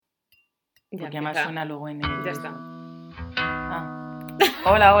Porque además suena luego en el... Ya está.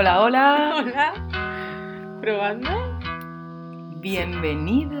 Hola. Hola. ¿Probando?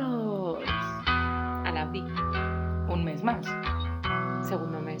 Bienvenidos a la Vie. Un mes más.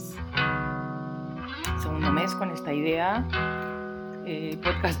 Segundo mes con esta idea.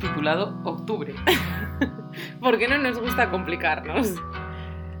 Podcast titulado Octubre. ¿Por qué no nos gusta complicarnos?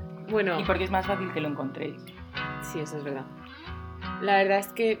 Bueno. Y porque es más fácil que lo encontréis. Sí, eso es verdad. La verdad es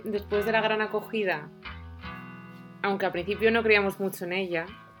que después de la gran acogida, aunque al principio no creíamos mucho en ella,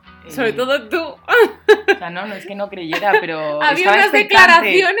 sobre todo tú. O sea, no es que no creyera, pero había estaba unas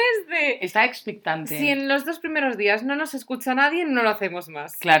declaraciones de... Estaba expectante. Si en los 2 primeros días no nos escucha nadie, no lo hacemos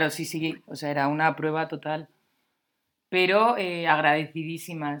más. Claro, sí. O sea, era una prueba total. Pero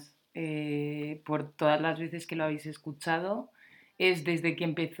agradecidísimas por todas las veces que lo habéis escuchado. Es desde que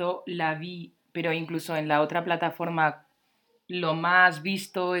empezó la Vie, pero incluso en la otra plataforma, lo más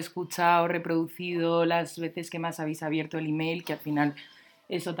visto, escuchado, reproducido, las veces que más habéis abierto el email, que al final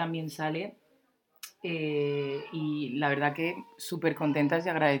eso también sale. Y la verdad que súper contentas y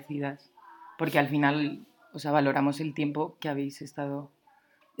agradecidas, porque al final, o sea, valoramos el tiempo que habéis estado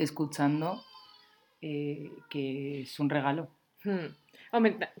escuchando, que es un regalo.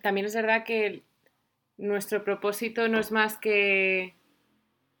 Hombre, también es verdad que nuestro propósito no es más que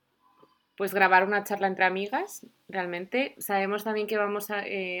pues grabar una charla entre amigas, realmente. Sabemos también que vamos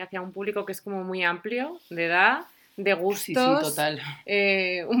hacia un público que es como muy amplio, de edad, de gustos. Sí, total.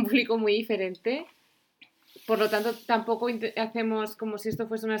 Un público muy diferente. Por lo tanto, tampoco hacemos como si esto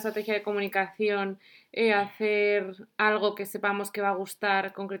fuese una estrategia de comunicación, hacer algo que sepamos que va a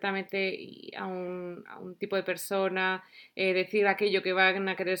gustar concretamente a un tipo de persona, decir aquello que van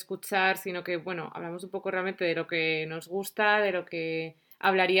a querer escuchar, sino que, bueno, hablamos un poco realmente de lo que nos gusta, de lo que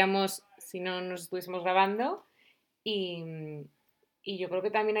hablaríamos si no nos estuviésemos grabando, y yo creo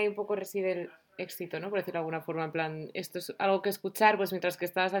que también hay un poco reside el éxito, ¿no? Por decirlo de alguna forma, en plan, esto es algo que escuchar pues mientras que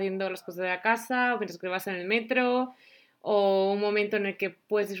estás haciendo las cosas de la casa, o mientras que vas en el metro, o un momento en el que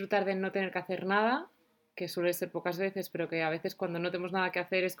puedes disfrutar de no tener que hacer nada, que suele ser pocas veces, pero que a veces cuando no tenemos nada que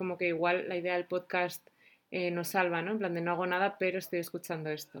hacer es como que igual la idea del podcast nos salva, ¿no? En plan de no hago nada, pero estoy escuchando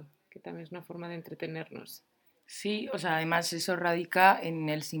esto, que también es una forma de entretenernos. Sí, o sea, además eso radica en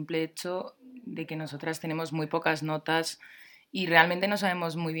el simple hecho de que nosotras tenemos muy pocas notas y realmente no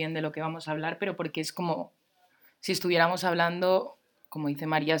sabemos muy bien de lo que vamos a hablar, pero porque es como si estuviéramos hablando, como dice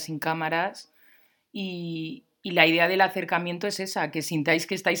María, sin cámaras, y la idea del acercamiento es esa, que sintáis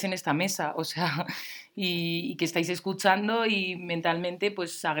que estáis en esta mesa, o sea, y que estáis escuchando y mentalmente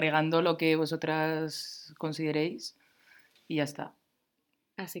pues agregando lo que vosotras consideréis y ya está.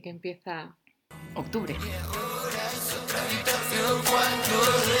 Así que empieza Octubre.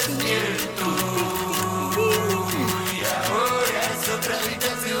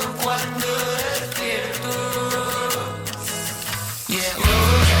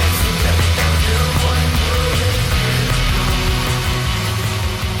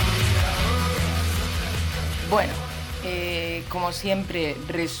 Bueno, como siempre,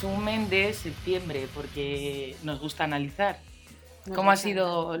 resumen de septiembre, porque nos gusta analizar. ¿Cómo ha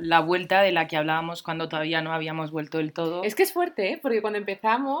sido la vuelta de la que hablábamos cuando todavía no habíamos vuelto del todo? Es que es fuerte, ¿eh? Porque cuando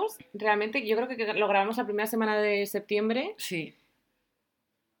empezamos, realmente yo creo que lo grabamos la primera semana de septiembre. Sí.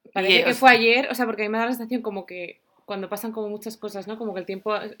 Parece que fue ayer, o sea, porque a mí me da la sensación como que cuando pasan como muchas cosas, ¿no? Como que el tiempo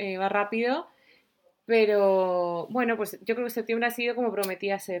va rápido, pero bueno, pues yo creo que septiembre ha sido como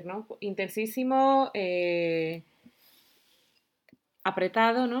prometía ser, ¿no? Intensísimo,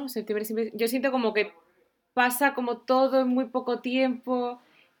 apretado, ¿no? Septiembre siempre... Yo siento como que pasa como todo en muy poco tiempo,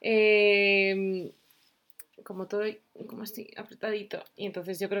 como todo, como así, apretadito. Y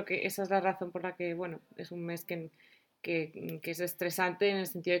entonces yo creo que esa es la razón por la que, bueno, es un mes que es estresante en el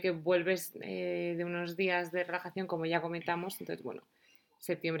sentido de que vuelves de unos días de relajación, como ya comentamos. Entonces, bueno,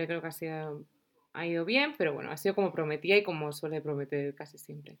 septiembre creo que ha ido bien, pero bueno, ha sido como prometía y como suele prometer casi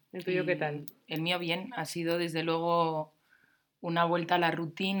siempre. ¿El tuyo qué tal? El mío bien, ha sido desde luego una vuelta a la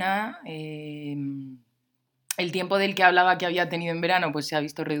rutina. El tiempo del que hablaba que había tenido en verano pues se ha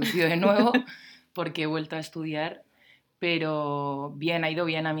visto reducido de nuevo porque he vuelto a estudiar, pero bien, ha ido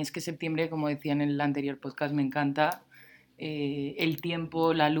bien. A mí es que septiembre, como decía en el anterior podcast, me encanta. El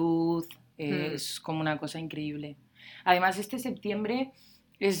tiempo, la luz, es como una cosa increíble. Además, este septiembre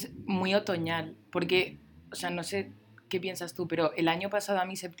es muy otoñal, porque, o sea, no sé qué piensas tú, pero el año pasado a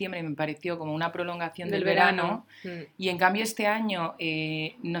mí septiembre me pareció como una prolongación del verano. Y en cambio este año,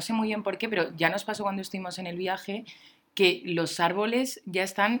 no sé muy bien por qué, pero ya nos pasó cuando estuvimos en el viaje, que los árboles ya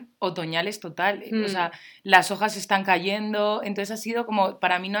están otoñales total, o sea, las hojas están cayendo, entonces ha sido como,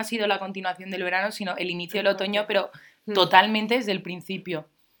 para mí no ha sido la continuación del verano, sino el inicio del otoño, pero totalmente desde el principio.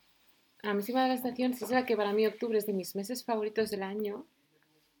 A mí sí me da la sensación, sí es verdad que para mí octubre es de mis meses favoritos del año.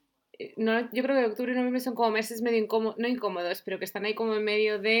 No, yo creo que octubre y noviembre son como meses medio incómodos, no incómodos, pero que están ahí como en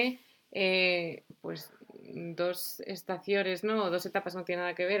medio de, pues, dos estaciones, ¿no? O dos etapas no tienen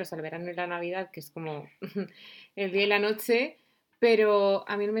nada que ver, o sea, el verano y la Navidad, que es como el día y la noche, pero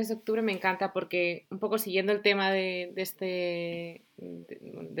a mí el mes de octubre me encanta porque, un poco siguiendo el tema de este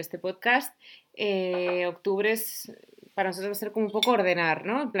podcast, octubre es, para nosotros va a ser como un poco ordenar,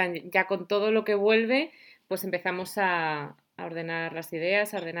 ¿no? En plan, ya con todo lo que vuelve, pues empezamos a ordenar las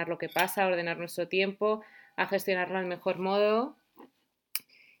ideas, a ordenar lo que pasa, a ordenar nuestro tiempo, a gestionarlo al mejor modo.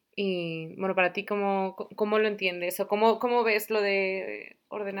 Y bueno, para ti, ¿cómo lo entiendes? ¿O cómo ves lo de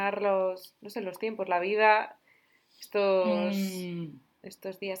ordenar los, no sé, los tiempos, la vida, Mm,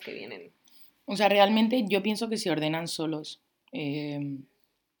 estos días que vienen? o sea, realmente yo pienso que se ordenan solos.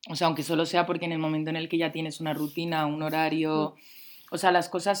 O sea, aunque solo sea porque en el momento en el que ya tienes una rutina, un horario, o sea, las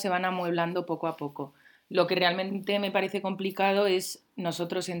cosas se van amueblando poco a poco. Lo que realmente me parece complicado es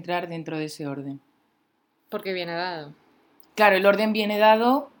nosotros entrar dentro de ese orden. Porque viene dado. Claro, el orden viene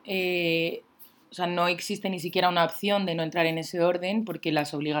dado, o sea, no existe ni siquiera una opción de no entrar en ese orden porque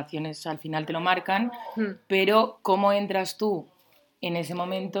las obligaciones al final te lo marcan, pero cómo entras tú en ese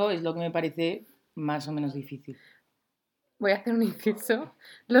momento es lo que me parece más o menos difícil. Voy a hacer un inciso.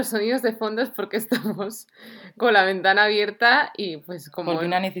 Los sonidos de fondo es porque estamos con la ventana abierta y pues como... Porque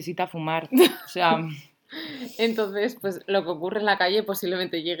una necesita fumar, o sea... Entonces, pues lo que ocurre en la calle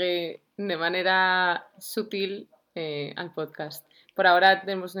posiblemente llegue de manera sutil al podcast. Por ahora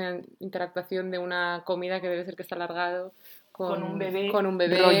tenemos una interactuación de una comida que debe ser que está alargado con un bebé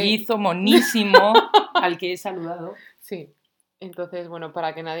bebé rollizo monísimo al que he saludado. Sí, entonces, bueno,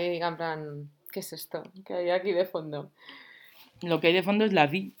 para que nadie diga en plan, ¿qué es esto? ¿Qué hay aquí de fondo? Lo que hay de fondo es la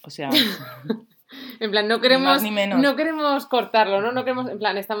Vie, o sea... En plan, ni más ni menos. no queremos cortarlo, ¿no? No queremos, en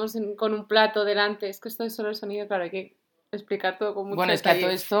plan, estamos con un plato delante. Es que esto es solo el sonido, claro, hay que explicar todo con mucho Bueno, es que detalle. a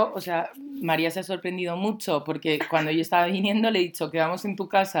todo esto, o sea, María se ha sorprendido mucho porque cuando yo estaba viniendo le he dicho que vamos en tu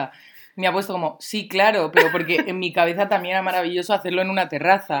casa. Me ha puesto como, sí, claro, pero porque en mi cabeza también era maravilloso hacerlo en una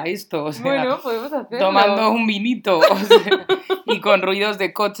terraza, esto, o sea, Bueno, podemos hacerlo. tomando un vinito, o sea, y con ruidos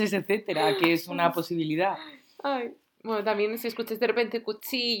de coches, etcétera, que es una posibilidad. Ay. Bueno, también si escuchas de repente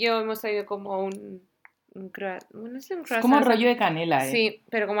cuchillo, hemos traído como bueno, no sé, un Es croissant. como rollo de canela, ¿eh? Sí,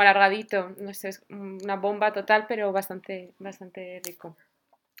 pero como alargadito. No sé, es una bomba total, pero bastante, bastante rico.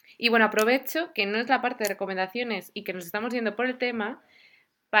 Y bueno, aprovecho que no es la parte de recomendaciones y que nos estamos yendo por el tema,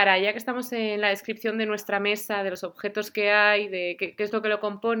 para ya que estamos en la descripción de nuestra mesa, de los objetos que hay, de qué es lo que lo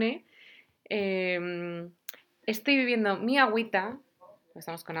compone, estoy bebiendo mi agüita,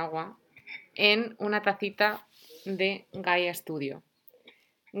 estamos con agua, en una tacita de Gaia Studio.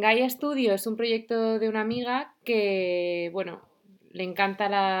 Gaia Studio es un proyecto de una amiga que, bueno, le encanta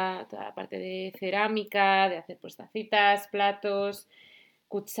toda la parte de cerámica, de hacer pues tacitas, platos,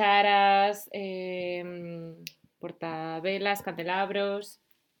 cucharas, portavelas, candelabros.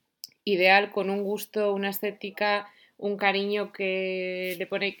 Ideal, con un gusto, una estética, un cariño que le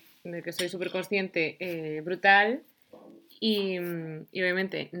pone, del que soy súper consciente, brutal. Y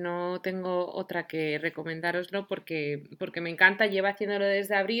obviamente no tengo otra que recomendároslo porque me encanta, lleva haciéndolo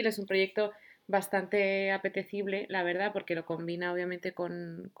desde abril, es un proyecto bastante apetecible, la verdad, porque lo combina obviamente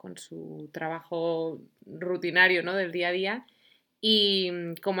con su trabajo rutinario, ¿no? Del día a día.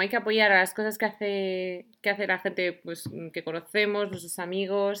 Y como hay que apoyar a las cosas que hace la gente pues, que conocemos, nuestros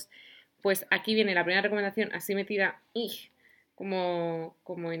amigos, pues aquí viene la primera recomendación, así metida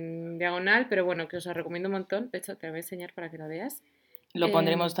como en diagonal, pero bueno, que os la recomiendo un montón. De hecho, te la voy a enseñar para que la veas. Lo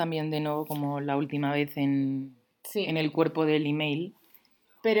pondremos también de nuevo como la última vez en el cuerpo del email.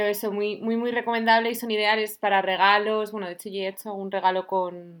 Pero eso, muy, muy, muy recomendable y son ideales para regalos. Bueno, de hecho, yo he hecho algún regalo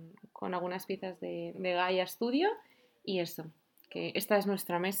con algunas piezas de Gaia Studio. Y eso, que esta es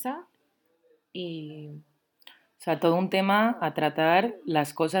nuestra mesa y... O sea, todo un tema a tratar,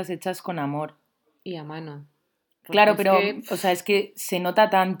 las cosas hechas con amor. Y a mano. Claro, pero, o sea, es que se nota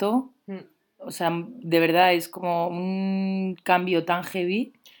tanto, o sea, de verdad es como un cambio tan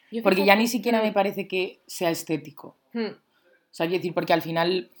heavy, porque ya ni siquiera me parece que sea estético. O sea, quiero decir, porque al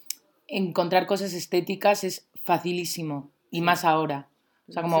final encontrar cosas estéticas es facilísimo, y más ahora.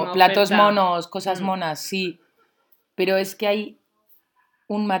 O sea, como platos monos, cosas monas, sí, pero es que hay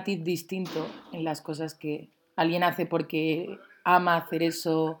un matiz distinto en las cosas que alguien hace porque ama hacer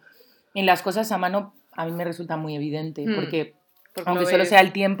eso. En las cosas a mano a mí me resulta muy evidente, porque aunque solo sea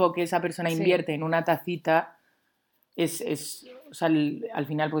el tiempo que esa persona invierte en una tacita, o sea, al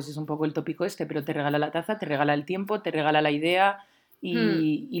final pues es un poco el tópico este, pero te regala la taza, te regala el tiempo, te regala la idea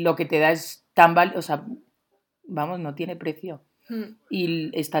y lo que te da es tan o sea, vamos, no tiene precio.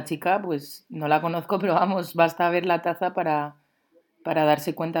 Y esta chica, pues no la conozco, pero vamos, basta ver la taza para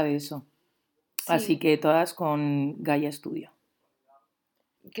darse cuenta de eso. Sí. Así que todas con Gaia Studio.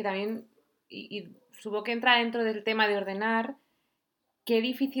 Que también, y supongo que entra dentro del tema de ordenar, qué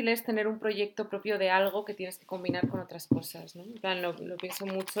difícil es tener un proyecto propio de algo que tienes que combinar con otras cosas, ¿no? En plan, lo pienso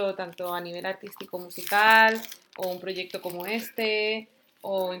mucho tanto a nivel artístico musical, o un proyecto como este,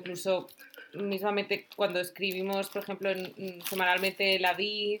 o incluso mismamente cuando escribimos, por ejemplo, semanalmente la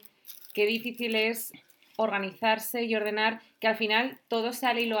Vie, qué difícil es organizarse y ordenar, que al final todo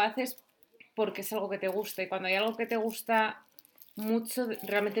sale y lo haces porque es algo que te gusta, y cuando hay algo que te gusta mucho,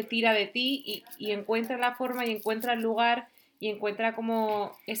 realmente tira de ti y encuentra la forma y encuentra el lugar y encuentra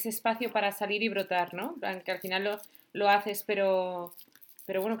como ese espacio para salir y brotar, ¿no? Que al final lo haces, pero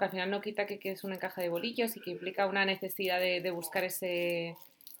bueno, que al final no quita que es una caja de bolillos y que implica una necesidad de buscar ese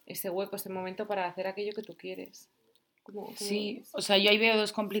hueco, ese momento para hacer aquello que tú quieres. ¿Cómo Sí, es? o sea, yo ahí veo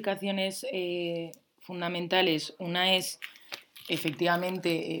dos complicaciones fundamentales. Una es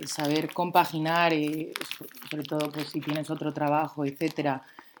efectivamente saber compaginar, sobre todo pues, si tienes otro trabajo, etcétera,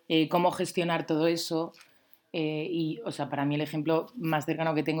 cómo gestionar todo eso. Y, o sea, para mí el ejemplo más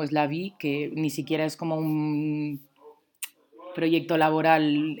cercano que tengo es la Vi, que ni siquiera es como un proyecto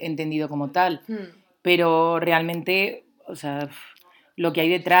laboral entendido como tal, pero realmente, o sea, lo que hay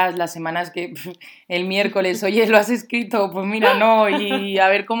detrás, las semanas que el miércoles, oye, ¿lo has escrito? Pues mira, no, y a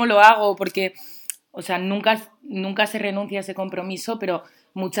ver cómo lo hago, porque, o sea, nunca se renuncia a ese compromiso, pero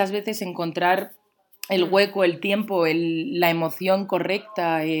muchas veces encontrar el hueco, el tiempo, la emoción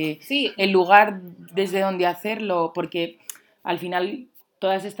correcta, Sí. el lugar desde donde hacerlo, porque al final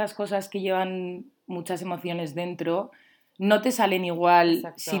todas estas cosas que llevan muchas emociones dentro no te salen igual.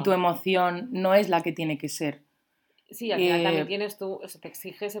 Exacto. Si tu emoción no es la que tiene que ser. Sí, al final también tienes tú, o sea, te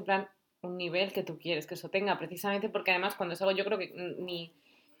exiges en plan un nivel que tú quieres que eso tenga, precisamente porque además cuando es algo yo creo que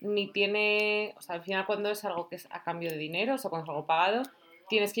ni tiene, o sea, al final cuando es algo que es a cambio de dinero, o sea, cuando es algo pagado,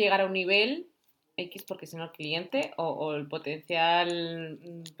 tienes que llegar a un nivel X porque si no el cliente o el potencial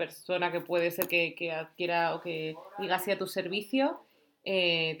persona que puede ser que adquiera o que diga sí a tu servicio,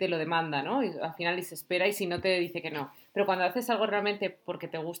 te lo demanda, ¿no? Y al final y se espera y si no te dice que no. Pero cuando haces algo realmente porque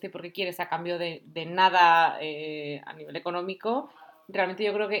te gusta y porque quieres a cambio de nada a nivel económico, realmente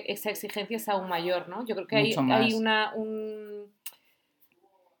yo creo que esa exigencia es aún mayor, ¿no? Yo creo que hay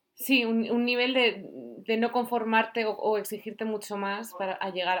un nivel de no conformarte o exigirte mucho más para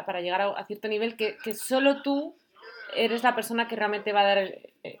llegar a cierto nivel que solo tú eres la persona que realmente va a dar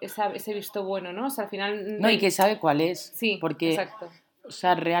ese visto bueno, ¿no? O sea, al final... No, y que sabe cuál es. Sí, porque, exacto. O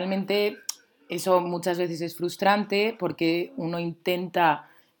sea, realmente eso muchas veces es frustrante porque uno intenta,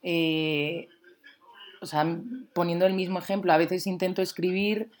 o sea, poniendo el mismo ejemplo, a veces intento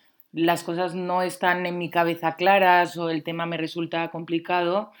escribir, las cosas no están en mi cabeza claras o el tema me resulta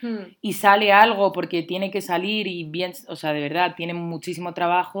complicado y sale algo porque tiene que salir y bien, o sea, de verdad, tiene muchísimo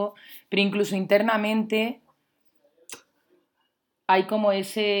trabajo, pero incluso internamente hay como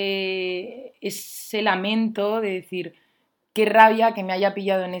ese lamento de decir, qué rabia que me haya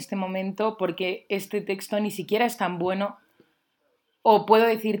pillado en este momento porque este texto ni siquiera es tan bueno o puedo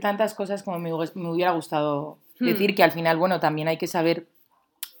decir tantas cosas como me hubiera gustado decir, que al final, bueno, también hay que saber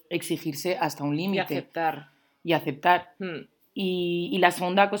exigirse hasta un límite. Y aceptar. Y la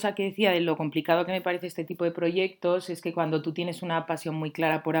segunda cosa que decía de lo complicado que me parece este tipo de proyectos es que cuando tú tienes una pasión muy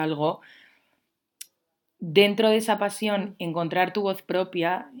clara por algo, dentro de esa pasión encontrar tu voz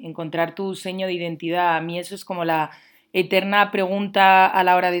propia, encontrar tu sello de identidad, a mí eso es como la eterna pregunta a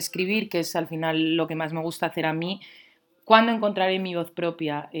la hora de escribir, que es al final lo que más me gusta hacer a mí. ¿Cuándo encontraré mi voz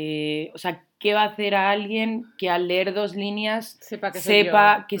propia? O sea, ¿qué va a hacer a alguien que al leer 2 líneas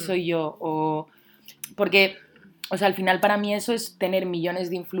sepa que soy yo? Porque, o sea, al final para mí eso es tener millones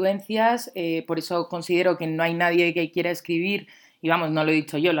de influencias, por eso considero que no hay nadie que quiera escribir, y vamos, no lo he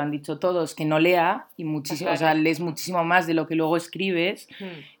dicho yo, lo han dicho todos, que no lea, y muchísimo, claro. O sea, lees muchísimo más de lo que luego escribes,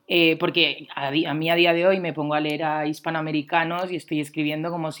 porque a mí a día de hoy me pongo a leer a hispanoamericanos y estoy escribiendo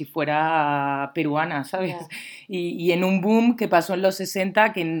como si fuera peruana, ¿sabes? Yeah. Y en un boom que pasó en los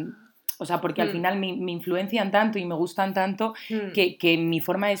 60 que... O sea, porque al final me influencian tanto y me gustan tanto que mi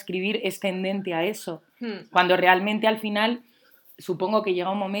forma de escribir es tendente a eso. Cuando realmente al final supongo que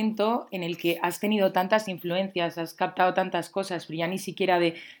llega un momento en el que has tenido tantas influencias, has captado tantas cosas, pero ya ni siquiera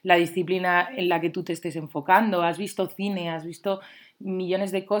de la disciplina en la que tú te estés enfocando, has visto cine, has visto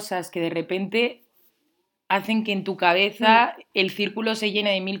millones de cosas que de repente hacen que en tu cabeza el círculo se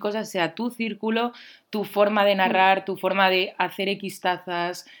llene de 1000 cosas, sea tu círculo, tu forma de narrar, tu forma de hacer X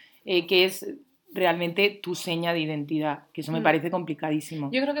tazas, que es realmente tu seña de identidad, que eso me parece complicadísimo.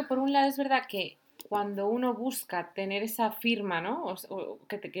 Yo creo que por un lado es verdad que cuando uno busca tener esa firma, ¿no? O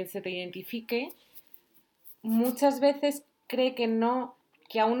que se te identifique, muchas veces cree que no,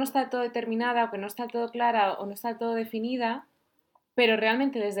 que aún no está todo determinada, o que no está todo clara, o no está todo definida, pero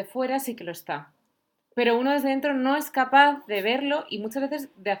realmente desde fuera sí que lo está. Pero uno desde dentro no es capaz de verlo y muchas veces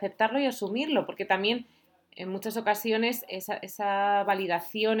de aceptarlo y asumirlo, porque también en muchas ocasiones esa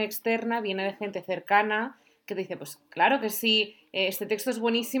validación externa viene de gente cercana que te dice, pues claro que sí, este texto es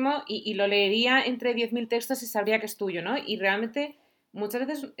buenísimo y lo leería entre 10.000 textos y sabría que es tuyo, ¿no? Y realmente muchas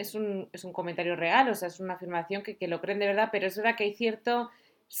veces es un comentario real, o sea, es una afirmación que lo creen de verdad, pero es verdad que hay cierto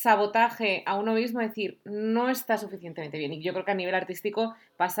sabotaje a uno mismo, decir, no está suficientemente bien. Y yo creo que a nivel artístico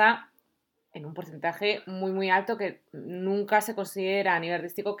pasa en un porcentaje muy, muy alto, que nunca se considera a nivel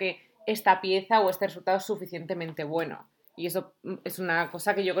artístico que esta pieza o este resultado es suficientemente bueno. Y eso es una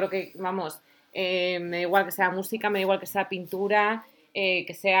cosa que yo creo que, vamos, me da igual que sea música, me da igual que sea pintura,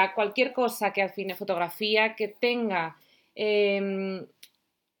 que sea cualquier cosa que al fin fotografía, que tenga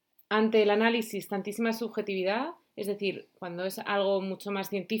ante el análisis tantísima subjetividad, es decir, cuando es algo mucho más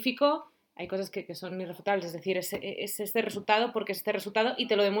científico, hay cosas que son irrefutables, es decir, es este resultado porque es este resultado y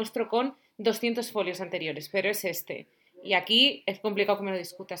te lo demuestro con 200 folios anteriores, pero es este. Y aquí es complicado que me lo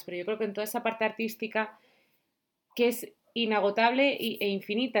discutas, pero yo creo que en toda esa parte artística que es inagotable e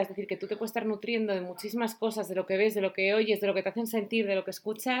infinita, es decir, que tú te puedes estar nutriendo de muchísimas cosas, de lo que ves, de lo que oyes, de lo que te hacen sentir, de lo que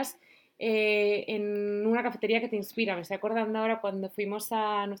escuchas, en una cafetería que te inspira. Me estoy acordando ahora cuando fuimos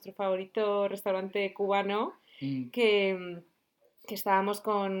a nuestro favorito restaurante cubano, que, que estábamos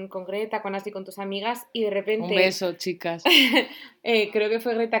con Greta, con Ashley, con tus amigas, y de repente... Un beso, chicas. Creo que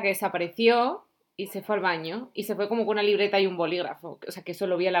fue Greta que desapareció y se fue al baño, y se fue como con una libreta y un bolígrafo, o sea, que eso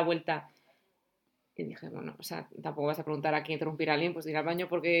lo vi a la vuelta. Y dije, bueno, o sea, tampoco vas a preguntar a quién interrumpir a alguien, pues ir al baño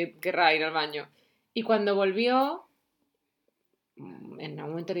porque querrá ir al baño. Y cuando volvió, en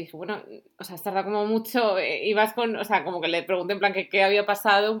algún momento le dije, bueno, o sea, has tardado como mucho, y vas con, o sea, como que le pregunté en plan que qué había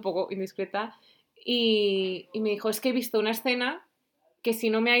pasado, un poco indiscreta, y me dijo, es que he visto una escena que si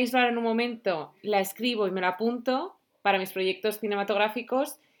no me aíslo ahora en un momento, la escribo y me la apunto para mis proyectos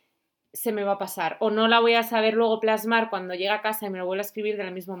cinematográficos, se me va a pasar, o no la voy a saber luego plasmar cuando llegue a casa y me lo vuelvo a escribir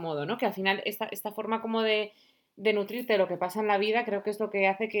del mismo modo, ¿no? Que al final esta forma como de nutrirte de lo que pasa en la vida creo que es lo que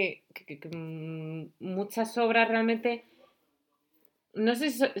hace que muchas obras realmente, no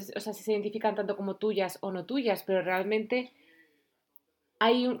sé si, o sea, si se identifican tanto como tuyas o no tuyas, pero realmente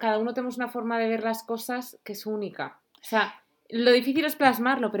cada uno tenemos una forma de ver las cosas que es única. O sea, lo difícil es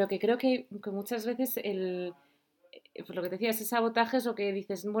plasmarlo, pero que creo que muchas veces pues lo que te decía, ese sabotaje es lo que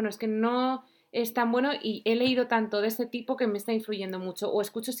dices, bueno, es que no es tan bueno y he leído tanto de este tipo que me está influyendo mucho, o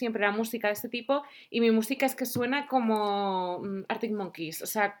escucho siempre la música de este tipo y mi música es que suena como Arctic Monkeys, o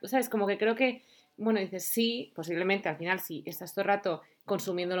sea, ¿sabes? Como que creo que, bueno, dices, sí, posiblemente al final sí, estás todo el rato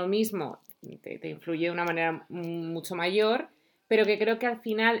consumiendo lo mismo, te influye de una manera mucho mayor, pero que creo que al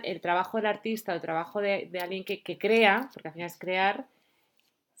final el trabajo del artista, el trabajo de alguien que crea, porque al final es crear,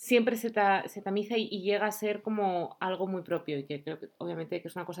 siempre se tamiza y llega a ser como algo muy propio y que creo que obviamente que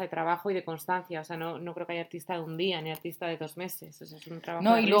es una cosa de trabajo y de constancia, o sea, no creo que haya artista de un día ni artista de 2 meses, o sea, es un trabajo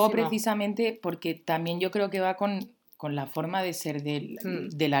No, y luego larguísimo. precisamente porque también yo creo que va con la forma de ser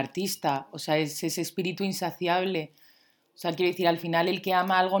del artista, o sea, es ese espíritu insaciable, o sea, quiero decir, al final el que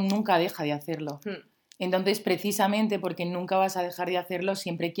ama algo nunca deja de hacerlo. Entonces, precisamente porque nunca vas a dejar de hacerlo,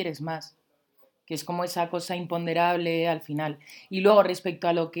 siempre quieres más, que es como esa cosa imponderable al final. Y luego, respecto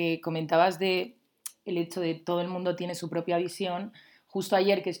a lo que comentabas de el hecho de todo el mundo tiene su propia visión, justo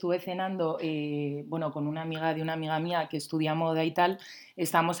ayer que estuve cenando, bueno, con una amiga de una amiga mía que estudia moda y tal,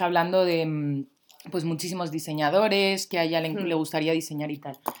 estábamos hablando de pues muchísimos diseñadores que a ella le gustaría diseñar y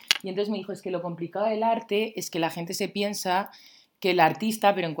tal. Y entonces me dijo, es que lo complicado del arte es que la gente se piensa que el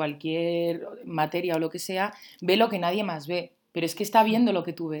artista, pero en cualquier materia o lo que sea, ve lo que nadie más ve, pero es que está viendo lo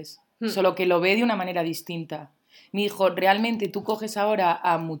que tú ves, solo que lo ve de una manera distinta. Me dijo, realmente tú coges ahora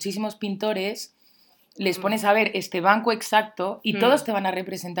a muchísimos pintores, les pones a ver este banco exacto y todos te van a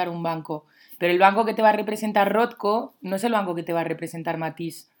representar un banco, pero el banco que te va a representar Rothko no es el banco que te va a representar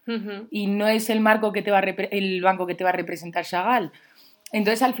Matisse y no es el banco que te va a representar Chagall.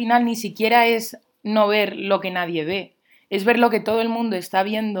 Entonces al final ni siquiera es no ver lo que nadie ve, es ver lo que todo el mundo está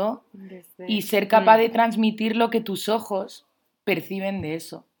viendo y ser capaz de transmitir lo que tus ojos perciben de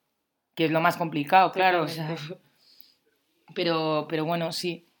eso, que es lo más complicado, claro. O sea, pero bueno,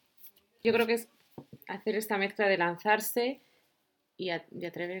 sí. Yo creo que es hacer esta mezcla de lanzarse y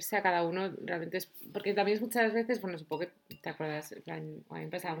atreverse a cada uno, realmente es, porque también muchas veces, bueno, supongo que te acuerdas, a mí me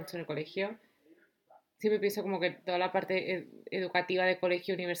pasaba mucho en el colegio, siempre pienso como que toda la parte educativa de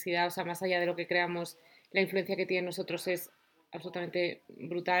colegio, universidad, o sea, más allá de lo que creamos, la influencia que tiene en nosotros es absolutamente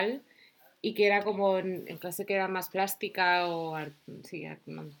brutal. y que era como en clase que era más plástica sí,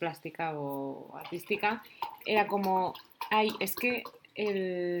 más plástica o artística, era como, ay, es que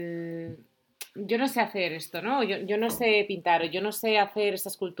yo no sé hacer esto, ¿no? Yo no sé pintar, o yo no sé hacer esta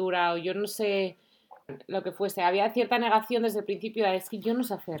escultura, o yo no sé lo que fuese. Había cierta negación desde el principio, es que yo no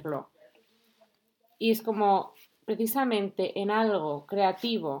sé hacerlo. Y es como, precisamente en algo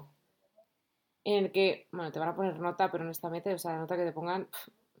creativo, en el que, bueno, te van a poner nota, pero honestamente, o sea, la nota que te pongan,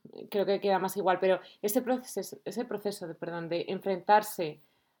 creo que queda más igual, pero ese proceso de enfrentarse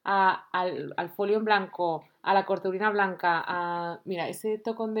al folio en blanco, a la cartulina blanca, mira, ese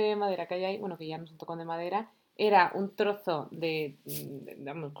tocón de madera que hay ahí, bueno, que ya no es un tocón de madera, era un trozo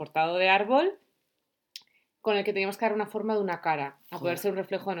vamos, cortado de árbol con el que teníamos que dar una forma de una cara, a poder ser un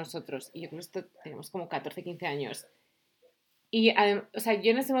reflejo de nosotros. Y yo creo que esto tenemos como 14, 15 años. Y, o sea,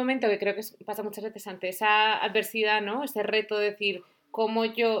 yo en ese momento, que creo que pasa muchas veces ante esa adversidad, ¿no? Ese reto de decir, cómo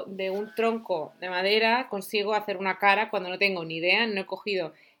yo de un tronco de madera consigo hacer una cara cuando no tengo ni idea, no he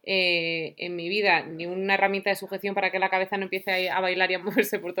cogido en mi vida ni una herramienta de sujeción para que la cabeza no empiece a bailar y a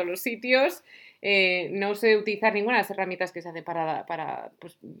moverse por todos los sitios, no sé utilizar ninguna de las herramientas que se hace para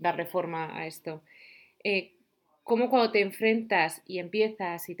pues, darle forma a esto. Cómo cuando te enfrentas y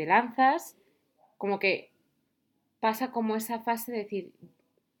empiezas y te lanzas, como que pasa como esa fase de decir,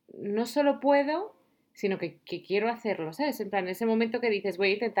 no solo puedo, sino que quiero hacerlo, ¿sabes? En plan, en ese momento que dices, voy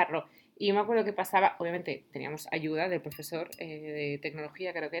a intentarlo. Y yo me acuerdo que pasaba, obviamente teníamos ayuda del profesor de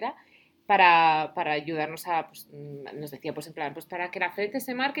tecnología, creo que era, para ayudarnos pues, nos decía, pues en plan, pues para que la frente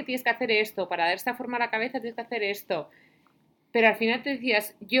se marque tienes que hacer esto, para dar esta forma a la cabeza tienes que hacer esto. Pero al final te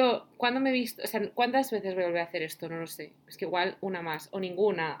decías, yo, ¿cuándo me he visto? O sea, ¿cuántas veces voy a volver a hacer esto? No lo sé. Es que igual una más o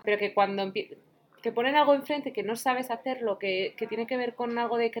ninguna. Pero que cuando te ponen algo enfrente que no sabes hacerlo, que tiene que ver con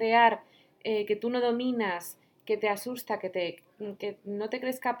algo de crear, que tú no dominas, que te asusta, que no te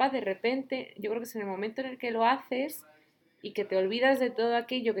crees capaz, de repente, yo creo que es en el momento en el que lo haces y que te olvidas de todo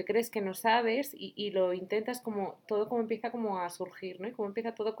aquello que crees que no sabes y lo intentas como, todo como empieza como a surgir, ¿no? Y como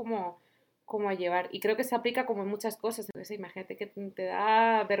empieza todo como a llevar. Y creo que se aplica como en muchas cosas. Entonces, imagínate que te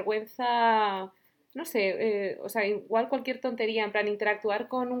da vergüenza, no sé, o sea, igual cualquier tontería, en plan interactuar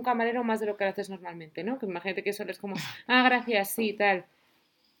con un camarero más de lo que lo haces normalmente, ¿no? Que imagínate que solo es como, gracias, sí, tal.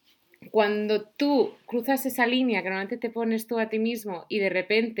 Cuando tú cruzas esa línea que normalmente te pones tú a ti mismo y de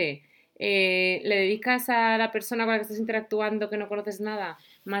repente le dedicas a la persona con la que estás interactuando que no conoces nada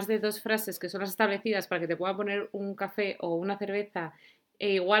más de 2 frases que son las establecidas para que te pueda poner un café o una cerveza,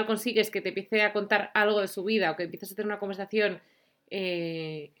 igual consigues que te empiece a contar algo de su vida o que empieces a tener una conversación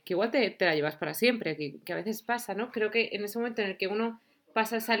que igual te la llevas para siempre, que a veces pasa, ¿no? Creo que en ese momento en el que uno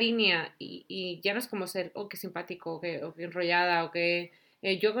pasa esa línea y ya no es como ser, qué simpático, o que enrollada, o que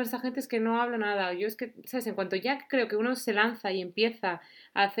yo con esta gente es que no hablo nada. Yo es que, ¿sabes? En cuanto ya creo que uno se lanza y empieza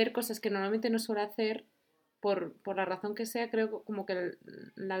a hacer cosas que normalmente no suele hacer, por la razón que sea, creo como que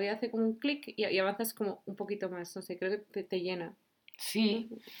la vida hace como un clic y avanzas como un poquito más. No sé, creo que te llena. Sí,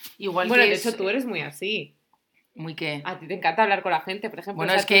 igual bueno, que de es... hecho tú eres muy así. ¿Muy qué? A ti te encanta hablar con la gente, por ejemplo.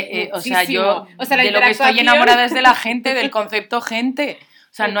 Bueno, O sea, es que, o sea, muchísimo. yo O sea, la de lo que estoy interactuación. enamorada es de la gente, del concepto gente.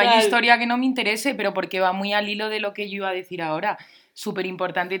 O sea, no hay Total. historia que no me interese, pero porque va muy al hilo de lo que yo iba a decir ahora. Súper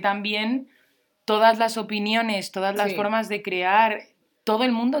importante también todas las opiniones, todas las Sí. formas de crear. Todo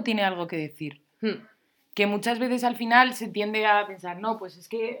el mundo tiene algo que decir. Que muchas veces al final se tiende a pensar, no, pues es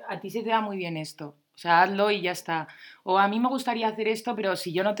que a ti se te da muy bien esto. O sea, hazlo y ya está. O a mí me gustaría hacer esto, pero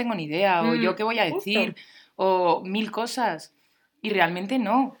si yo no tengo ni idea, o yo qué voy a decir, Justo. o 1000 cosas. Y realmente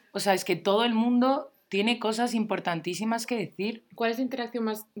no. O sea, es que todo el mundo tiene cosas importantísimas que decir. ¿Cuál es la interacción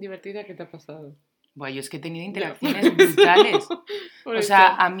más divertida que te ha pasado? Bueno, yo es que he tenido interacciones brutales. O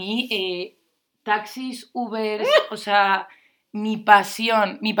sea, a mí, taxis, Ubers, o sea, mi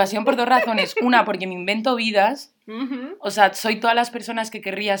pasión por 2 razones. Una, porque me invento vidas. O sea, soy todas las personas que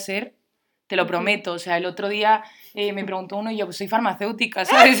querría ser, te lo prometo. O sea, el otro día me preguntó uno y yo, pues soy farmacéutica,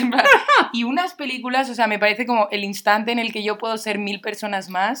 ¿sabes? Y unas películas, o sea, me parece como el instante en el que yo puedo ser 1000 personas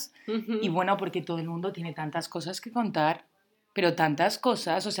más. Y bueno, porque todo el mundo tiene tantas cosas que contar, pero tantas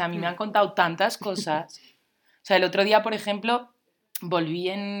cosas, o sea, a mí me han contado tantas cosas. O sea, el otro día, por ejemplo, volví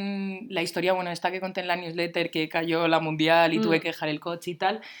en la historia, bueno, esta que conté en la newsletter, que cayó la mundial y tuve que dejar el coche y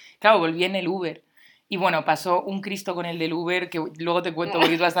tal. Claro, volví en el Uber. Y bueno, pasó un Cristo con el del Uber, que luego te cuento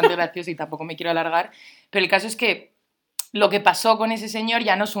porque es bastante gracioso y tampoco me quiero alargar. Pero el caso es que lo que pasó con ese señor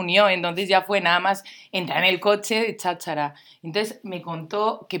ya nos unió, entonces ya fue nada más entrar en el coche de cháchara. Entonces me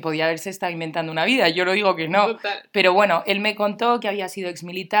contó que podía haberse estado inventando una vida, yo lo digo que no. Total. Pero bueno, él me contó que había sido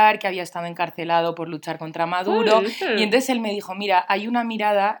exmilitar, que había estado encarcelado por luchar contra Maduro, y entonces él me dijo, mira, hay una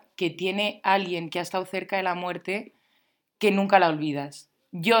mirada que tiene alguien que ha estado cerca de la muerte que nunca la olvidas.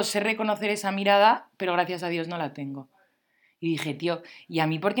 yo sé reconocer esa mirada, pero gracias a Dios no la tengo. Y dije, tío, ¿y a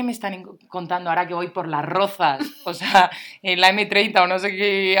mí por qué me están contando ahora que voy por las Rozas? O sea, en la M30 o no sé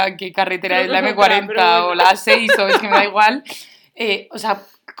qué carretera es, la M40 o la A6 o es que me da igual. O sea,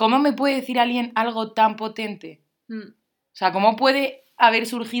 ¿cómo me puede decir alguien algo tan potente? O sea, ¿cómo puede haber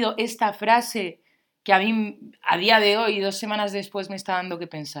surgido esta frase que a mí, a día de hoy, 2 semanas después, me está dando que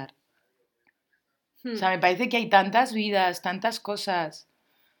pensar? O sea, me parece que hay tantas vidas, tantas cosas.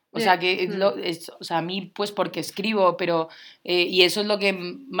 O sea, que o sea, a mí, pues porque escribo, pero y eso es lo que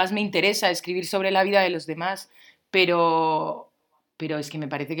más me interesa, escribir sobre la vida de los demás. Pero es que me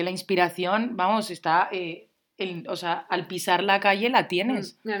parece que la inspiración, vamos, está... o sea, al pisar la calle la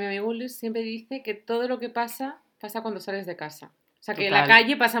tienes. Mira, mi amigo Luis siempre dice que todo lo que pasa, pasa cuando sales de casa. O sea, que en Total. la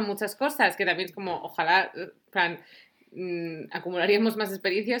calle pasan muchas cosas, que también es como, ojalá, plan, acumularíamos más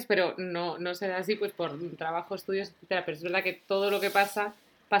experiencias, pero no será así, pues por trabajo, estudios, etcétera. Pero es verdad que todo lo que pasa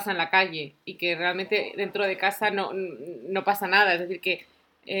en la calle y que realmente dentro de casa no pasa nada. Es decir, que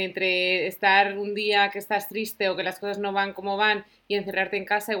entre estar un día que estás triste o que las cosas no van como van y encerrarte en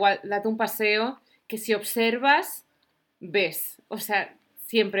casa, igual date un paseo que si observas, ves. O sea,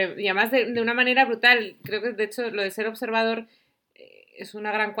 siempre, y además de una manera brutal. Creo que de hecho lo de ser observador es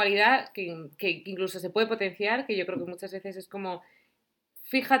una gran cualidad que incluso se puede potenciar, que yo creo que muchas veces es como,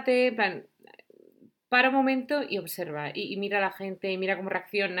 fíjate, en plan, para un momento y observa, y mira a la gente, y mira cómo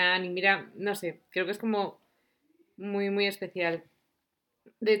reaccionan, y mira, no sé, creo que es como muy, muy especial.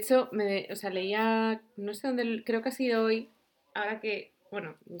 De hecho, o sea, leía, no sé dónde, creo que ha sido hoy, ahora que,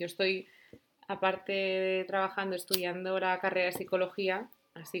 bueno, yo estoy, aparte de trabajando, estudiando la carrera de psicología,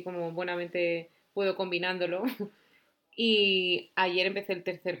 así como buenamente puedo combinándolo, y ayer empecé el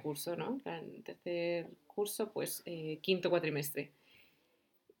tercer curso, ¿no? El tercer curso, pues quinto cuatrimestre.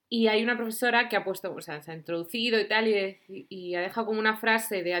 Y hay una profesora que ha puesto, o sea, se ha introducido y tal, y ha dejado como una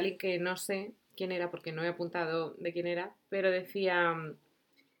frase de alguien que no sé quién era, porque no he apuntado de quién era, pero decía,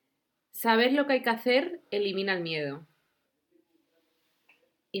 saber lo que hay que hacer elimina el miedo.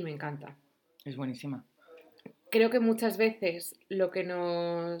 Y me encanta. Es buenísima. Creo que muchas veces lo que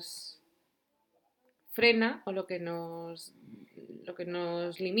nos frena o lo que nos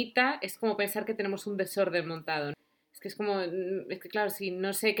limita es como pensar que tenemos un desorden montado. Es que es como, es que claro, si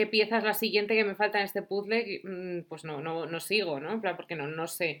no sé qué pieza es la siguiente que me falta en este puzzle, pues no sigo, ¿no? En plan, porque no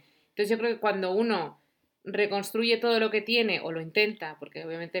sé. Entonces yo creo que cuando uno reconstruye todo lo que tiene, o lo intenta, porque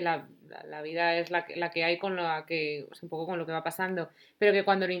obviamente la vida es la que hay con la que, o sea, un poco con lo que va pasando, pero que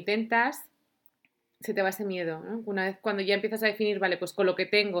cuando lo intentas, se te va ese miedo, ¿no? Una vez cuando ya empiezas a definir, vale, pues con lo que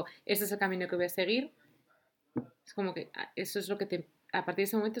tengo, este es el camino que voy a seguir, es como que eso es lo que a partir de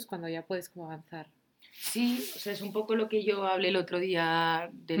ese momento es cuando ya puedes como avanzar. Sí, o sea, es un poco lo que yo hablé el otro día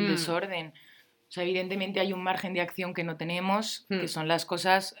del desorden. O sea, evidentemente hay un margen de acción que no tenemos, que son las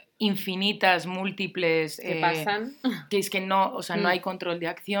cosas infinitas, múltiples, que pasan. Que es que no, o sea, no hay control de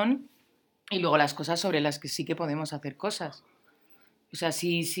acción, y luego las cosas sobre las que sí que podemos hacer cosas. O sea,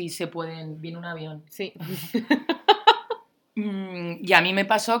 sí se pueden, viene un avión. Sí. Y a mí me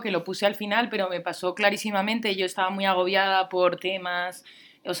pasó, que lo puse al final, pero me pasó clarísimamente, yo estaba muy agobiada por temas,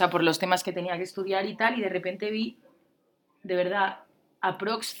 o sea, por los temas que tenía que estudiar y tal, y de repente vi, de verdad,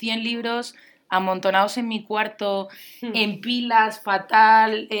 aprox 100 libros amontonados en mi cuarto, en pilas,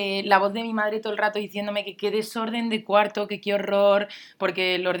 fatal, la voz de mi madre todo el rato diciéndome que qué desorden de cuarto, que qué horror,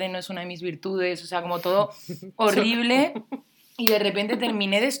 porque el orden no es una de mis virtudes, o sea, como todo horrible. Y de repente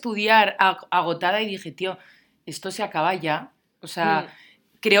terminé de estudiar agotada y dije, tío, esto se acaba ya. O sea,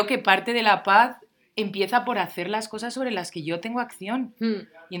 creo que parte de la paz empieza por hacer las cosas sobre las que yo tengo acción.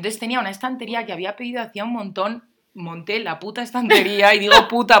 Y entonces tenía una estantería que había pedido hacía un montón, monté la puta estantería, y digo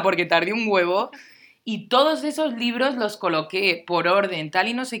puta porque tardé un huevo, y todos esos libros los coloqué por orden, tal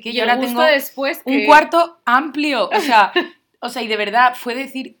y no sé qué, y ahora tengo un cuarto amplio. O sea, y de verdad fue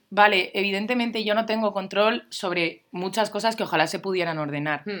decir, vale, evidentemente yo no tengo control sobre muchas cosas que ojalá se pudieran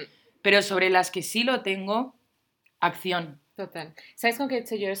ordenar, pero sobre las que sí lo tengo, acción. Total. ¿Sabes con qué he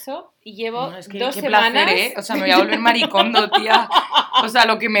hecho yo eso? Y llevo No, es que, 2 qué semanas... placer, ¿eh? O sea, me voy a volver maricondo, tía. O sea,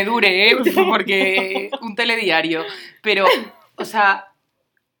 lo que me dure, ¿eh? Porque un telediario. Pero, o sea,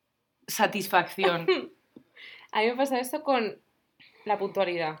 satisfacción. A mí me pasa esto con la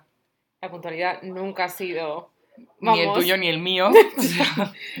puntualidad. La puntualidad nunca ha sido... Vamos, ni el tuyo ni el mío. O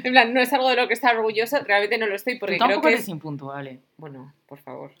sea, en plan, no es algo de lo que estar orgullosa, realmente no lo estoy porque tú tampoco creo que eres impuntual, ¿eh? Bueno, por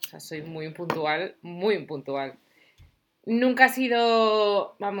favor, o sea, soy muy impuntual, muy impuntual. Nunca ha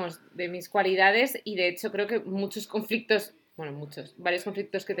sido, vamos, de mis cualidades, y de hecho creo que muchos conflictos, bueno, varios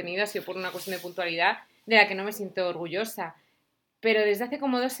conflictos que he tenido ha sido por una cuestión de puntualidad de la que no me siento orgullosa. Pero desde hace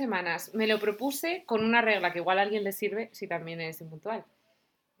como 2 semanas me lo propuse con una regla que igual a alguien le sirve si también es impuntual.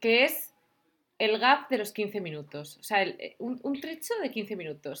 que es el gap de los 15 minutos. O sea, un trecho de 15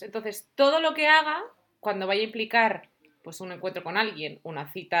 minutos. Entonces, todo lo que haga, cuando vaya a implicar pues un encuentro con alguien,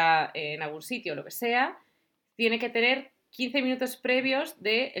 una cita en algún sitio, lo que sea, tiene que tener 15 minutos previos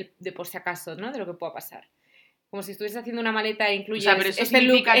de por si acaso, ¿no? De lo que pueda pasar. Como si estuvieses haciendo una maleta e incluyes pero eso este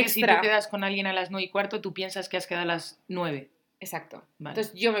look significa que extra. si tú quedas con alguien a las 9:15, tú piensas que has quedado a las 9. Exacto. Vale.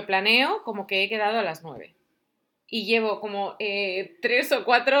 Entonces yo me planeo como que he quedado a las 9. Y llevo como 3 o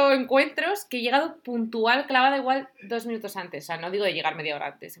 4 encuentros que he llegado puntual, clavada igual 2 minutos antes. O sea, no digo de llegar media hora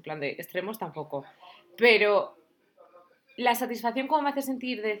antes, en plan de extremos tampoco. Pero la satisfacción como me hace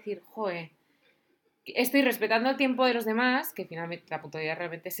sentir de decir, joder, estoy respetando el tiempo de los demás, que finalmente la puntualidad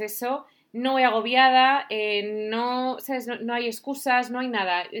realmente es eso, no voy agobiada, no, ¿sabes? No hay excusas, no hay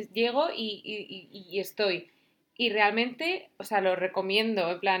nada. Llego y estoy. Y realmente, o sea, lo recomiendo,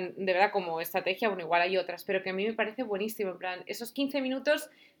 en plan, de verdad, como estrategia, bueno, igual hay otras, pero que a mí me parece buenísimo, en plan, esos 15 minutos,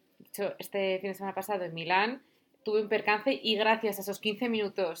 de hecho, este fin de semana pasado en Milán, tuve un percance y gracias a esos 15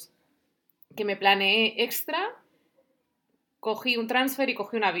 minutos que me planeé extra, cogí un transfer y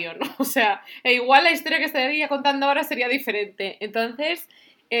cogí un avión, ¿no? O sea, igual la historia que estaría contando ahora sería diferente. Entonces,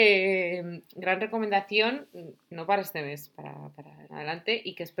 gran recomendación, no para este mes, para adelante,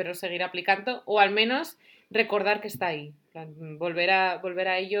 y que espero seguir aplicando, o al menos recordar que está ahí, volver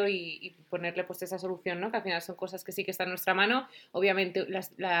a ello y ponerle pues esa solución, ¿no? Que al final son cosas que sí que están en nuestra mano. Obviamente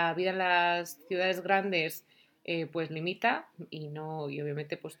la vida en las ciudades grandes pues limita y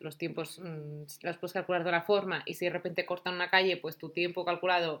obviamente pues los tiempos los puedes calcular de una forma, y si de repente cortan una calle pues tu tiempo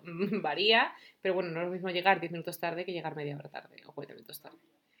calculado varía, pero bueno, no es lo mismo llegar 10 minutos tarde que llegar media hora tarde o 40 minutos tarde.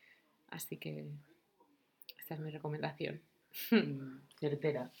 Así que esta es mi recomendación.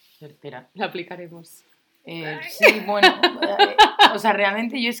 Certera. La aplicaremos. Sí, bueno, o sea,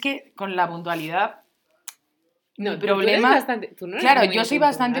 realmente yo es que con la puntualidad, no, mi problema... tú no eres claro, muy yo soy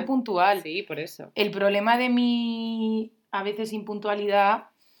bastante puntual. Sí, por eso. El problema de mi, a veces, impuntualidad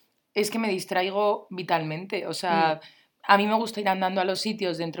es que me distraigo vitalmente. O sea, a mí me gusta ir andando a los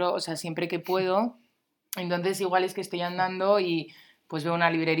sitios dentro, o sea, siempre que puedo. Entonces igual es que estoy andando y pues veo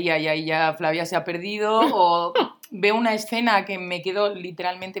una librería y ahí ya Flavia se ha perdido, o veo una escena que me quedo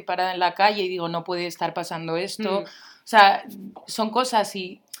literalmente parada en la calle y digo, no puede estar pasando esto. O sea, son cosas.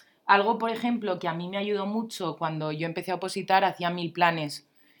 Y algo, por ejemplo, que a mí me ayudó mucho cuando yo empecé a opositar, hacía 1000 planes.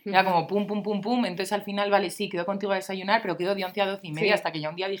 Era como pum, pum, pum, pum. Entonces al final, vale, sí, quedo contigo a desayunar, pero quedo de 11 a 12:30, sí, hasta que ya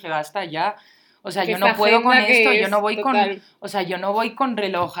un día dije, basta, ya. O sea, yo no puedo con esto, yo no voy total. O sea, yo no voy con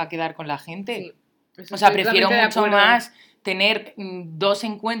reloj a quedar con la gente. Sí, o sea, prefiero mucho más tener 2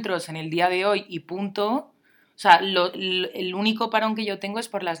 encuentros en el día de hoy y punto. O sea, el único parón que yo tengo es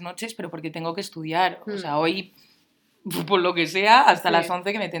por las noches, pero porque tengo que estudiar. O sea, hoy, por lo que sea, hasta las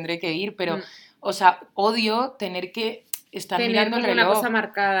 11 que me tendré que ir, pero, o sea, odio tener que estar mirando el reloj. Una cosa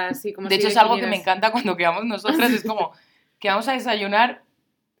marcada, así como de hecho, es algo que me encanta cuando quedamos nosotras, es como que vamos a desayunar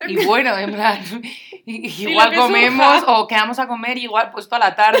y bueno, en plan, igual comemos, o quedamos a comer igual pues toda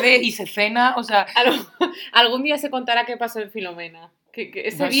la tarde y se cena, o sea... Algún día se contará qué pasó en Filomena. Que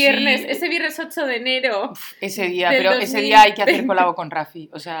ese viernes 8 de enero. Ese día, pero 2020. Ese día hay que hacer colabo con Rafi.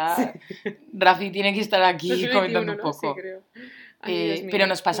 O sea, sí. Rafi tiene que estar aquí 2021, comentando un poco. ¿no? Sí, creo. Ay, pero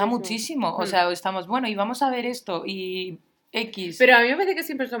nos pasa muchísimo. O sea, estamos, bueno, y vamos a ver esto, y X. Pero a mí me parece que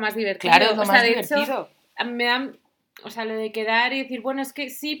siempre es lo más divertido. Claro, es lo más divertido. Hecho, me dan... O sea, lo de quedar y decir, bueno, es que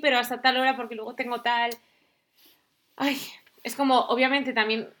sí, pero hasta tal hora porque luego tengo tal... Ay, es como, obviamente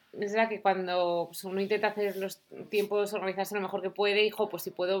también... Es verdad que cuando pues, uno intenta hacer los tiempos, organizarse lo mejor que puede, hijo, pues si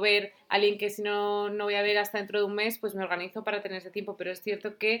puedo ver a alguien que si no voy a ver hasta dentro de un mes, pues me organizo para tener ese tiempo. Pero es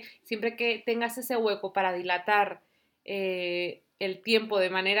cierto que siempre que tengas ese hueco para dilatar el tiempo de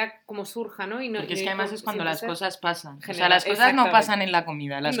manera como surja, ¿no? Porque es que además es cuando las cosas pasan. O sea, las cosas no pasan en la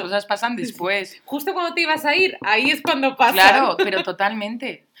comida, las cosas pasan después. Justo cuando te ibas a ir, ahí es cuando pasan. Claro, pero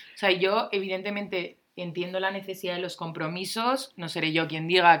totalmente. O sea, yo evidentemente... entiendo la necesidad de los compromisos, no seré yo quien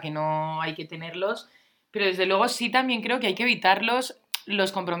diga que no hay que tenerlos, pero desde luego sí también creo que hay que evitarlos.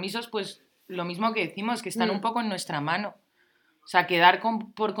 Los compromisos, pues lo mismo que decimos, que están un poco en nuestra mano. O sea, quedar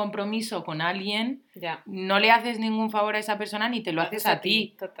por compromiso con alguien, no le haces ningún favor a esa persona ni te lo haces a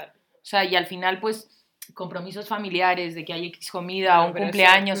ti. Total. O sea, y al final, pues, compromisos familiares, de que hay X comida o un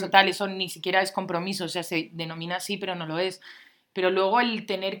cumpleaños eso, o tal, eso ni siquiera es compromiso, o sea, se denomina así, pero no lo es. Pero luego el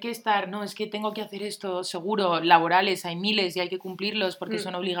tener que estar, no, es que tengo que hacer esto, seguro, laborales, hay miles y hay que cumplirlos porque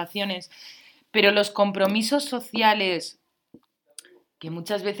son obligaciones. Pero los compromisos sociales, que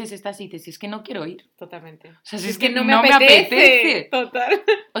muchas veces estás y dices, si es que no quiero ir. Totalmente. O sea, si es que no me apetece. Total.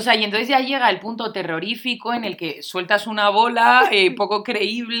 O sea, y entonces ya llega el punto terrorífico en el que sueltas una bola poco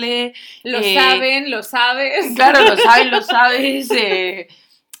creíble. Lo saben, lo sabes. Claro, lo sabes.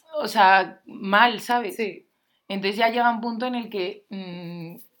 o sea, mal, ¿sabes? Sí. Entonces ya llega un punto en el que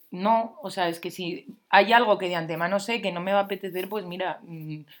no, o sea, es que si hay algo que de antemano sé que no me va a apetecer, pues mira,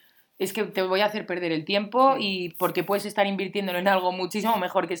 es que te voy a hacer perder el tiempo y porque puedes estar invirtiéndolo en algo muchísimo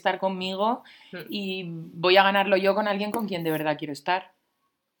mejor que estar conmigo y voy a ganarlo yo con alguien con quien de verdad quiero estar.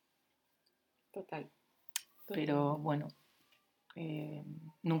 Total. Pero bueno,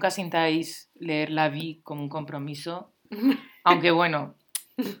 nunca sintáis leer la Vie como un compromiso, aunque bueno...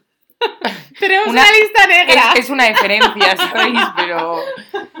 Tenemos una lista negra. Es una diferencia, ¿sabéis?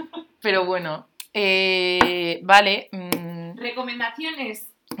 Pero bueno. Vale. Recomendaciones.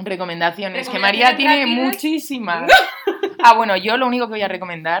 Que María tiene muchísimas. Bueno, yo lo único que voy a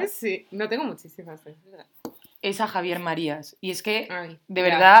recomendar... Sí, no tengo muchísimas. Es a Javier Marías. Y es que, de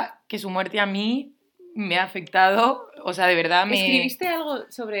verdad, que su muerte a mí me ha afectado. O sea, de verdad me... ¿Escribiste algo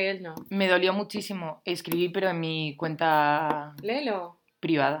sobre él, no? Me dolió muchísimo. Escribí, pero en mi cuenta... Léelo.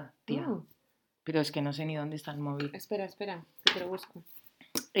 Privada, tía. Pero es que no sé ni dónde está el móvil. Espera, que te lo busco.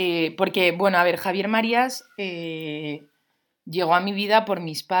 Porque, bueno, a ver, Javier Marías llegó a mi vida por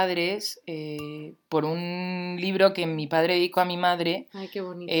mis padres, por un libro que mi padre dedicó a mi madre. Ay, qué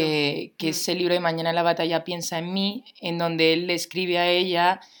bonito. Que es el libro de Mañana la batalla piensa en mí, en donde él le escribe a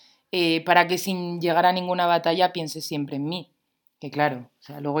ella para que sin llegar a ninguna batalla piense siempre en mí. Que claro, o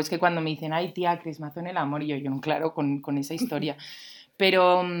sea, luego es que cuando me dicen, ay tía, crismazo en el amor, y yo no, claro, con esa historia.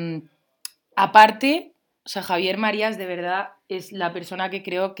 Pero aparte, o sea, Javier Marías de verdad es la persona que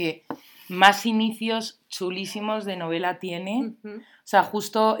creo que más inicios chulísimos de novela tiene. O sea,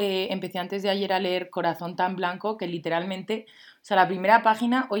 justo empecé antes de ayer a leer Corazón tan blanco, que literalmente, o sea, la primera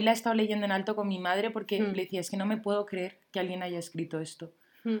página, hoy la he estado leyendo en alto con mi madre porque le decía, es que no me puedo creer que alguien haya escrito esto.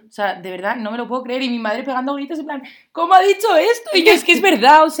 O sea, de verdad, no me lo puedo creer. Y mi madre pegando gritos en plan, ¿cómo ha dicho esto? Y yo, es que es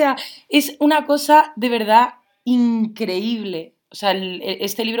verdad, o sea, es una cosa de verdad increíble. O sea,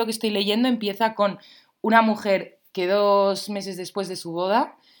 este libro que estoy leyendo empieza con una mujer que 2 meses después de su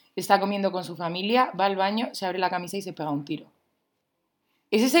boda está comiendo con su familia, va al baño, se abre la camisa y se pega un tiro.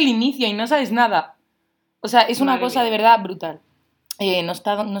 Ese es el inicio y no sabes nada. O sea, es una cosa de verdad brutal. No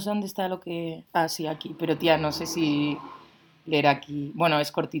sé dónde está lo que... Ah, sí, aquí. Pero tía, no sé si leer aquí... Bueno,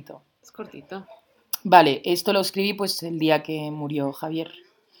 es cortito. Es cortito. Vale, esto lo escribí pues el día que murió Javier.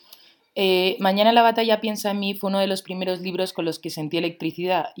 Mañana la batalla piensa en mí fue uno de los primeros libros con los que sentí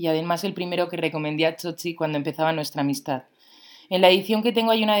electricidad y además el primero que recomendé a Chochi cuando empezaba nuestra amistad. En la edición que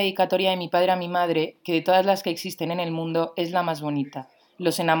tengo hay una dedicatoria de mi padre a mi madre, que de todas las que existen en el mundo es la más bonita.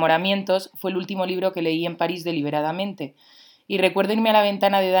 Los enamoramientos fue el último libro que leí en París deliberadamente. Y recuerdo irme a la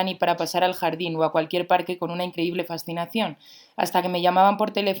ventana de Dani para pasar al jardín o a cualquier parque con una increíble fascinación, hasta que me llamaban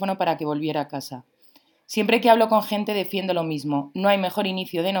por teléfono para que volviera a casa. Siempre que hablo con gente defiendo lo mismo. No hay mejor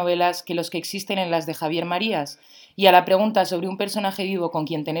inicio de novelas que los que existen en las de Javier Marías. Y a la pregunta sobre un personaje vivo con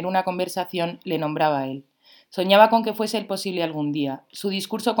quien tener una conversación, le nombraba a él. Soñaba con que fuese el posible algún día. Su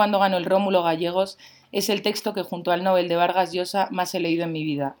discurso cuando ganó el Rómulo Gallegos es el texto que junto al Nobel de Vargas Llosa más he leído en mi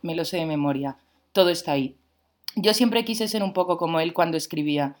vida. Me lo sé de memoria. Todo está ahí. Yo siempre quise ser un poco como él cuando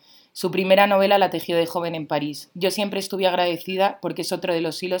escribía. Su primera novela la tejió de joven en París. Yo siempre estuve agradecida porque es otro de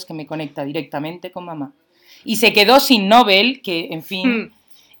los hilos que me conecta directamente con mamá. Y se quedó sin Nobel, que, en fin,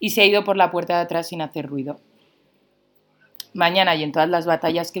 y se ha ido por la puerta de atrás sin hacer ruido. Mañana y en todas las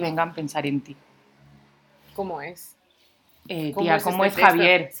batallas que vengan, pensar en ti. ¿Cómo es? Tía, ¿cómo es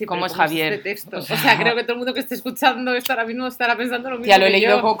Javier? Sí, ¿Cómo es Javier? Este texto? O sea, creo que todo el mundo que esté escuchando esto ahora mismo estará pensando lo mismo. Ya lo he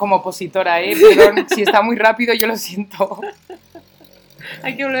leído como opositora, perdón, si está muy rápido yo lo siento.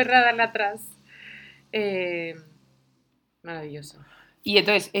 Hay que volver a darle atrás. Maravilloso. Y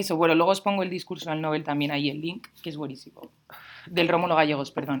entonces, eso, bueno, luego os pongo el discurso al Nobel también ahí, el link, que es buenísimo. Del Rómulo Gallegos,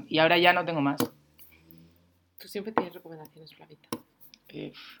 perdón. Y ahora ya no tengo más. Tú siempre tienes recomendaciones, Flavita.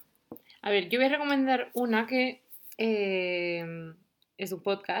 A ver, yo voy a recomendar una que es un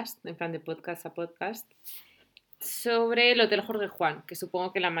podcast, en plan de podcast a podcast, sobre el Hotel Jorge Juan, que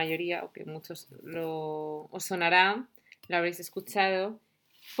supongo que la mayoría, o que muchos os sonará, lo habréis escuchado,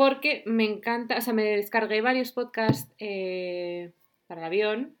 porque me encanta, o sea, me descargué varios podcasts para el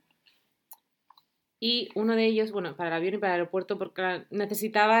avión, y uno de ellos, bueno, para el avión y para el aeropuerto, porque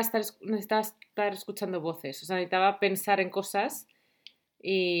necesitaba estar escuchando voces, o sea, necesitaba pensar en cosas.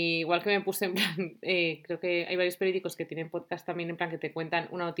 Y igual que me puse en plan, creo que hay varios periódicos que tienen podcast también en plan que te cuentan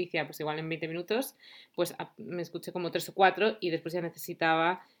una noticia pues igual en 20 minutos, pues me escuché como 3 o 4 y después ya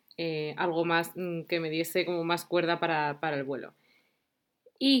necesitaba algo más que me diese como más cuerda para el vuelo.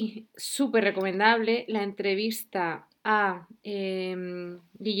 Y súper recomendable la entrevista a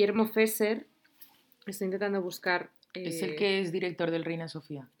Guillermo Fesser, estoy intentando buscar... ¿Es el que es director del Reina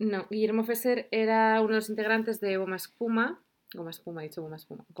Sofía? No, Guillermo Fesser era uno de los integrantes de Goma Espuma. Goma espuma, he dicho goma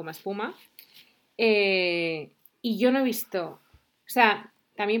espuma. Goma espuma. Y yo no he visto, o sea,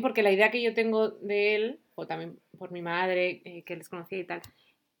 también porque la idea que yo tengo de él, o también por mi madre, que les conocía y tal,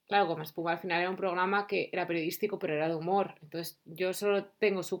 claro, Goma espuma al final era un programa que era periodístico, pero era de humor. Entonces yo solo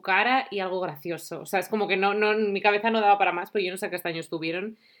tengo su cara y algo gracioso. O sea, es como que no, mi cabeza no daba para más, porque yo no sé qué años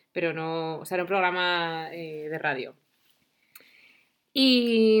estuvieron, pero no, o sea, era un programa de radio.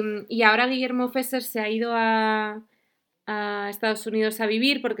 Y ahora Guillermo Fesser se ha ido a Estados Unidos a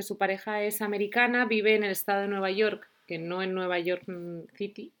vivir porque su pareja es americana, vive en el estado de Nueva York, que no en Nueva York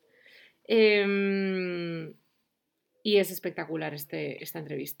City. Y es espectacular esta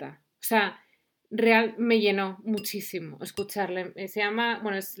entrevista. O sea, me llenó muchísimo escucharle. Se llama,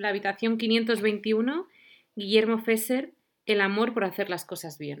 bueno, es la habitación 521, Guillermo Fesser, El amor por hacer las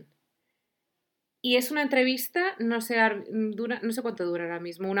cosas bien. Y es una entrevista, no sé cuánto dura ahora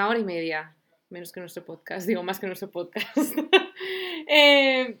mismo, 1 hora y media, menos que nuestro podcast, digo más que nuestro podcast.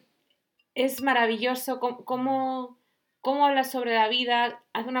 Es maravilloso cómo habla sobre la vida,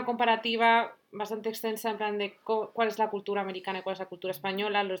 hace una comparativa bastante extensa en plan de cuál es la cultura americana y cuál es la cultura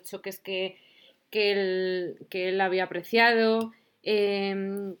española, los choques que él había apreciado.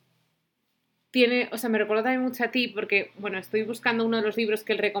 O sea, me recuerda también mucho a ti porque, bueno, estoy buscando uno de los libros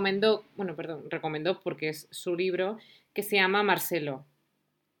que él recomendó porque es su libro, que se llama Marcelo.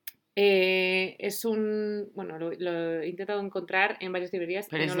 Bueno, lo he intentado encontrar en varias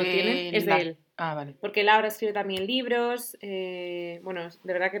librerías y no lo tienen, es de él. Ah, vale. Porque él ahora escribe también libros, bueno,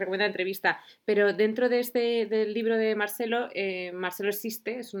 de verdad que recomiendo la entrevista, pero dentro del libro de Marcelo, Marcelo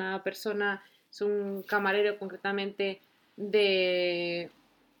existe, es una persona, es un camarero concretamente del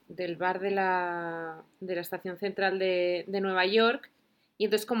bar de la estación central de Nueva York, y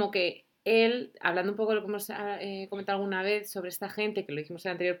entonces como que él, hablando un poco de lo que hemos comentado alguna vez sobre esta gente, que lo dijimos en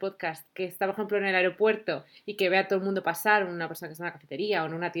el anterior podcast, que está, por ejemplo, en el aeropuerto y que ve a todo el mundo pasar, una persona que está en una cafetería o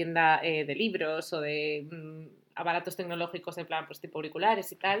en una tienda de libros o de aparatos tecnológicos en plan, pues tipo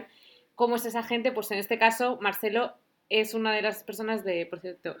auriculares y tal, ¿cómo es esa gente? Pues en este caso, Marcelo es una de las personas por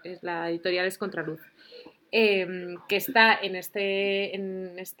cierto, es la editorial es Contraluz, que está en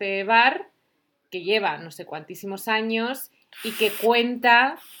este bar, que lleva no sé cuantísimos años y que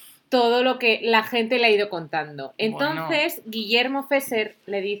cuenta todo lo que la gente le ha ido contando. Entonces, Guillermo Fesser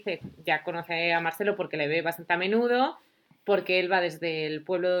le dice, ya conoce a Marcelo porque le ve bastante a menudo, porque él va desde el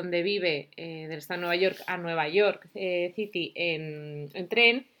pueblo donde vive, del estado de Nueva York, a Nueva York City en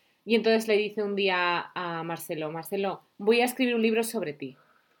tren, y entonces le dice un día a Marcelo, voy a escribir un libro sobre ti.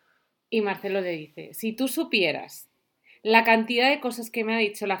 Y Marcelo le dice, si tú supieras la cantidad de cosas que me ha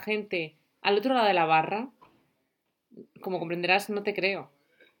dicho la gente al otro lado de la barra, como comprenderás, no te creo.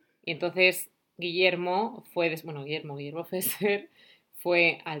 Y entonces Guillermo Fesser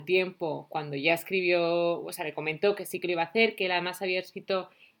fue al tiempo, cuando ya escribió, o sea, le comentó que sí que lo iba a hacer, que él además había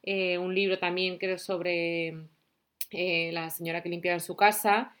escrito un libro también, creo, sobre la señora que limpiaba en su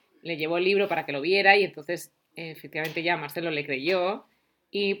casa, le llevó el libro para que lo viera y entonces efectivamente ya Marcelo le creyó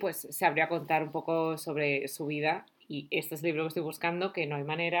y pues se abrió a contar un poco sobre su vida y este es el libro que estoy buscando, que no hay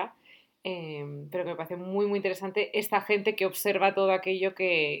manera, pero que me parece muy muy interesante esta gente que observa todo aquello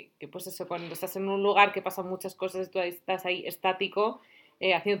que pues eso, cuando estás en un lugar que pasan muchas cosas, tú estás ahí estático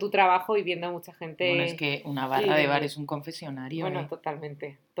haciendo tu trabajo y viendo a mucha gente. Bueno, es que una barra de bar es un confesionario. Bueno,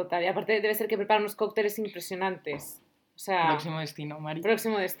 totalmente, total. Y aparte debe ser que preparan unos cócteles impresionantes. O sea, próximo destino, Mari.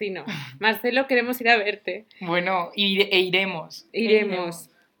 Próximo destino. Marcelo, queremos ir a verte. Bueno, iremos. Iremos.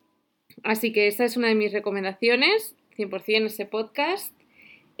 Así que esta es una de mis recomendaciones, 100% ese podcast.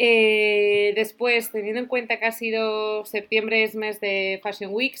 Después, teniendo en cuenta que ha sido septiembre, es mes de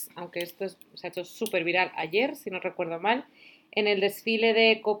Fashion Weeks, aunque esto se ha hecho súper viral ayer, si no recuerdo mal, en el desfile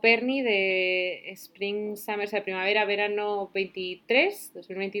de Coperni de Spring Summer, o sea, primavera, verano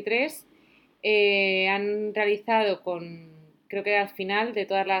 2023, han realizado creo que al final de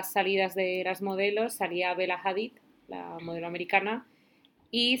todas las salidas de las modelos, salía Bella Hadid, la modelo americana,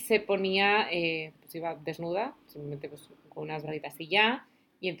 y se ponía, pues iba desnuda, simplemente pues, con unas braguitas y ya,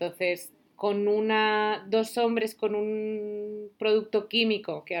 y entonces con dos hombres con un producto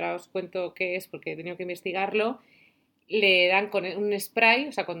químico, que ahora os cuento qué es porque he tenido que investigarlo, le dan con un spray,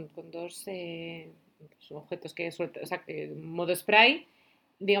 o sea, con dos objetos que sueltan, o sea, modo spray,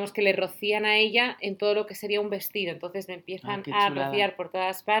 digamos que le rocían a ella en todo lo que sería un vestido, entonces le empiezan a rociar por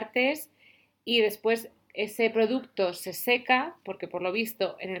todas partes y después ese producto se seca porque por lo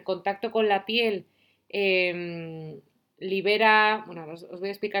visto en el contacto con la piel libera, bueno, os voy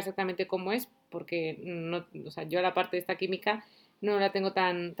a explicar exactamente cómo es porque no, o sea, yo la parte de esta química no la tengo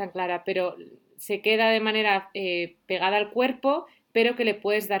tan clara, pero se queda de manera pegada al cuerpo, pero que le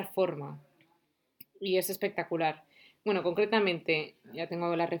puedes dar forma y es espectacular. bueno, concretamente, ya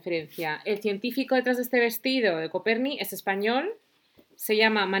tengo la referencia, el científico detrás de este vestido de Coperni es español, se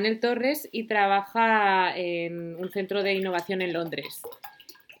llama Manel Torres y trabaja en un centro de innovación en Londres.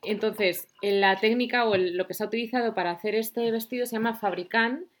 Entonces, la técnica o lo que se ha utilizado para hacer este vestido se llama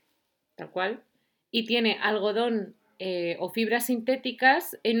fabricán, tal cual, y tiene algodón o fibras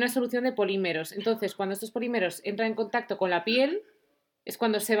sintéticas en una solución de polímeros. Entonces, cuando estos polímeros entran en contacto con la piel, es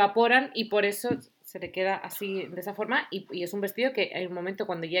cuando se evaporan y por eso se le queda así, de esa forma, y es un vestido que hay un momento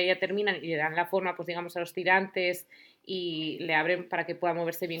cuando ya terminan y le dan la forma, pues digamos, a los tirantes y le abren para que pueda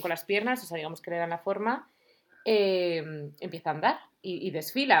moverse bien con las piernas, o sea, digamos que le dan la forma, empieza a andar y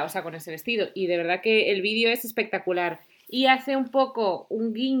desfila, o sea, con ese vestido. Y de verdad que el vídeo es espectacular. Y hace un poco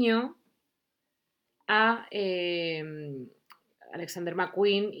un guiño a Alexander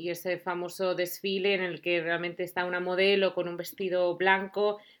McQueen y ese famoso desfile en el que realmente está una modelo con un vestido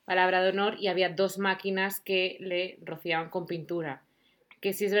blanco, palabra de honor, y había 2 máquinas que le rociaban con pintura.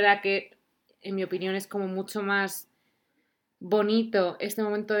 Que sí es verdad que, en mi opinión, es como mucho más bonito este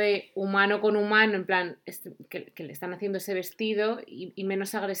momento de humano con humano, en plan, que le están haciendo ese vestido y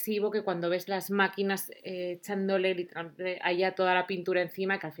menos agresivo que cuando ves las máquinas echándole literalmente allá toda la pintura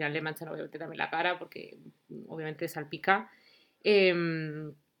encima, que al final le manchan obviamente también la cara porque obviamente salpica.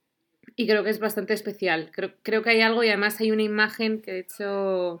 Y creo que es bastante especial. Creo que hay algo y además hay una imagen que de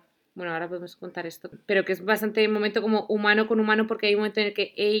hecho... Bueno, ahora podemos contar esto, pero que es bastante momento como humano con humano porque hay un momento en el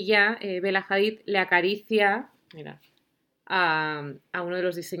que ella, Bella Hadid, le acaricia, mira, a uno de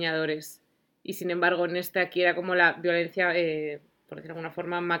los diseñadores. Y sin embargo, en este aquí era como la violencia, por decirlo de alguna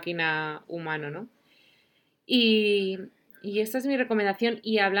forma, máquina-humano, ¿no? Y esta es mi recomendación.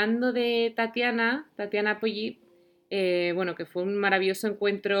 Y hablando de Tatiana Poggi, bueno, que fue un maravilloso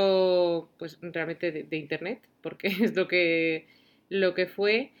encuentro, pues realmente de internet, porque es lo que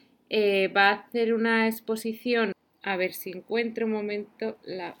fue. Va a hacer una exposición, a ver si encuentro un momento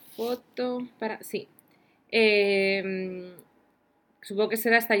la foto para... Sí, supongo que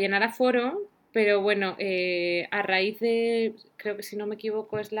será hasta llenar aforo, pero bueno, a raíz de, creo que si no me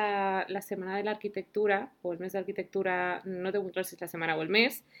equivoco es la semana de la arquitectura, o el mes de arquitectura, no tengo claro si es la semana o el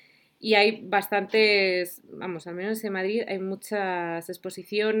mes, y hay bastantes, vamos, al menos en Madrid hay muchas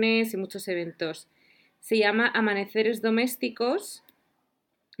exposiciones y muchos eventos. Se llama Amaneceres Domésticos,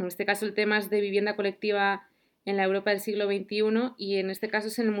 en este caso el tema es de vivienda colectiva en la Europa del siglo XXI y en este caso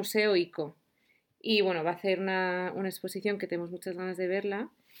es en el Museo ICO. Y bueno, va a hacer una exposición que tenemos muchas ganas de verla.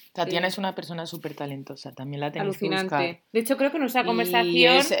 Tatiana es una persona súper talentosa, también la tenéis Alucinante. que buscar. De hecho, creo que nuestra Y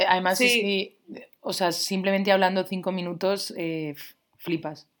conversación... además sí. es que, o sea, simplemente hablando 5 minutos,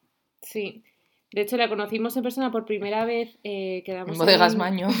 flipas. Sí. De hecho, la conocimos en persona por primera vez. Quedamos En Bodegas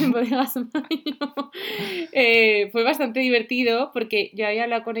Maño. En Bodegas Maño. Fue bastante divertido porque yo había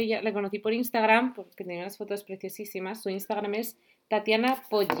hablado con ella, la conocí por Instagram, porque tenía unas fotos preciosísimas. Su Instagram es Tatiana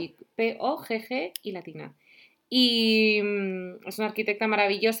Poggi, P-O-G-G y latina. Y es una arquitecta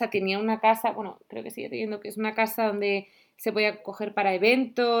maravillosa, tenía una casa, bueno, creo que sigue teniendo, que es una casa donde se podía coger para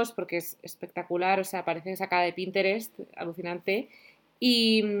eventos, porque es espectacular, o sea, parece sacada de Pinterest, alucinante.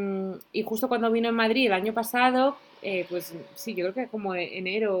 Y justo cuando vino en Madrid el año pasado, pues sí, yo creo que como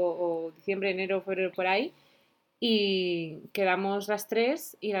enero o diciembre, enero, febrero, por ahí, y quedamos las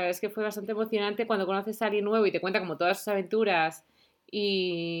 3 y la verdad es que fue bastante emocionante cuando conoces a alguien nuevo y te cuenta como todas sus aventuras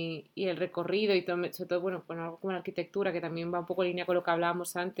y el recorrido y todo, sobre todo, bueno, con algo como la arquitectura que también va un poco en línea con lo que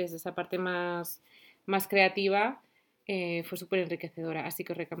hablábamos antes, de esa parte más creativa, fue súper enriquecedora. Así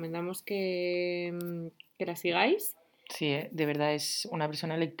que os recomendamos que la sigáis. Sí, de verdad es una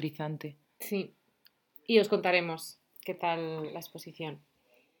persona electrizante. Sí, y os contaremos qué tal la exposición.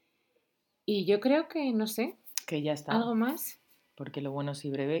 Y yo creo que, no sé, que ya está. ¿algo más? Porque lo bueno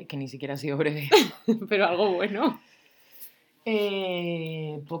es breve, que ni siquiera ha sido breve. Pero algo bueno.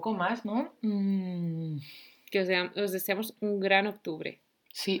 Poco más, ¿no? Que os deseamos un gran octubre.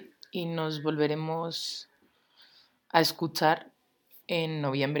 Sí, y nos volveremos a escuchar en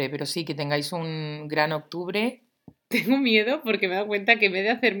noviembre, pero sí, que tengáis un gran octubre. Tengo miedo porque me he dado cuenta que en vez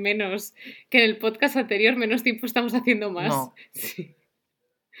de hacer menos que en el podcast anterior, menos tiempo estamos haciendo más. No. Sí.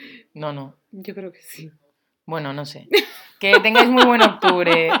 No. Yo creo que sí. Bueno, no sé. Que tengáis muy buen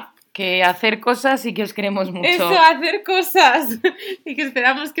octubre. Que hacer cosas y que os queremos mucho. Eso, hacer cosas. Y que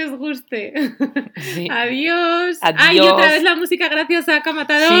esperamos que os guste. Sí. Adiós. Adiós. Y otra vez la música gracias a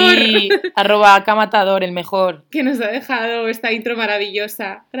Camatador. Sí, @Camatador, el mejor. Que nos ha dejado esta intro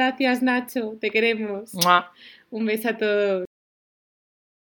maravillosa. Gracias, Nacho. Te queremos. ¡Mua! Un beso a todos.